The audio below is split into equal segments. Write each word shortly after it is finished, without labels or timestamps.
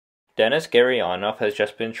Denis Gurianov has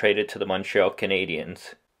just been traded to the Montreal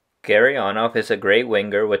Canadiens. Gurianov is a great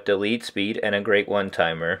winger with the lead speed and a great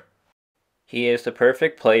one-timer. He is the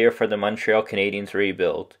perfect player for the Montreal Canadiens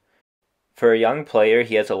rebuild. For a young player,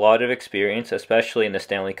 he has a lot of experience, especially in the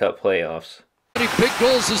Stanley Cup playoffs. How many big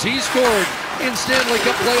goals has he scored in Stanley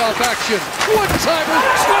Cup playoff action? One-timer,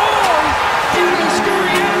 score! Denis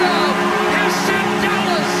Gurianov has sent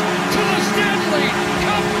Dallas to the Stanley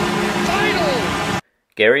Cup final!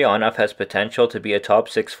 Gurianov has potential to be a top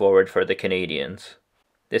 6 forward for the Canadiens.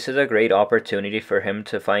 This is a great opportunity for him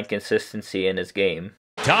to find consistency in his game.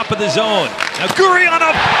 Top of the zone. Now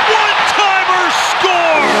Gurianov, one-timer,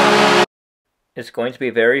 score! It's going to be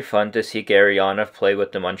very fun to see Gurianov play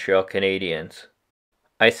with the Montreal Canadiens.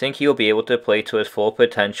 I think he will be able to play to his full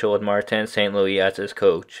potential with Martin St. Louis as his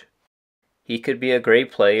coach. He could be a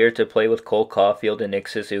great player to play with Cole Caulfield and Nick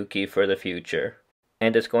Suzuki for the future.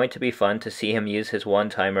 And it's going to be fun to see him use his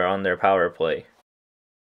one-timer on their power play.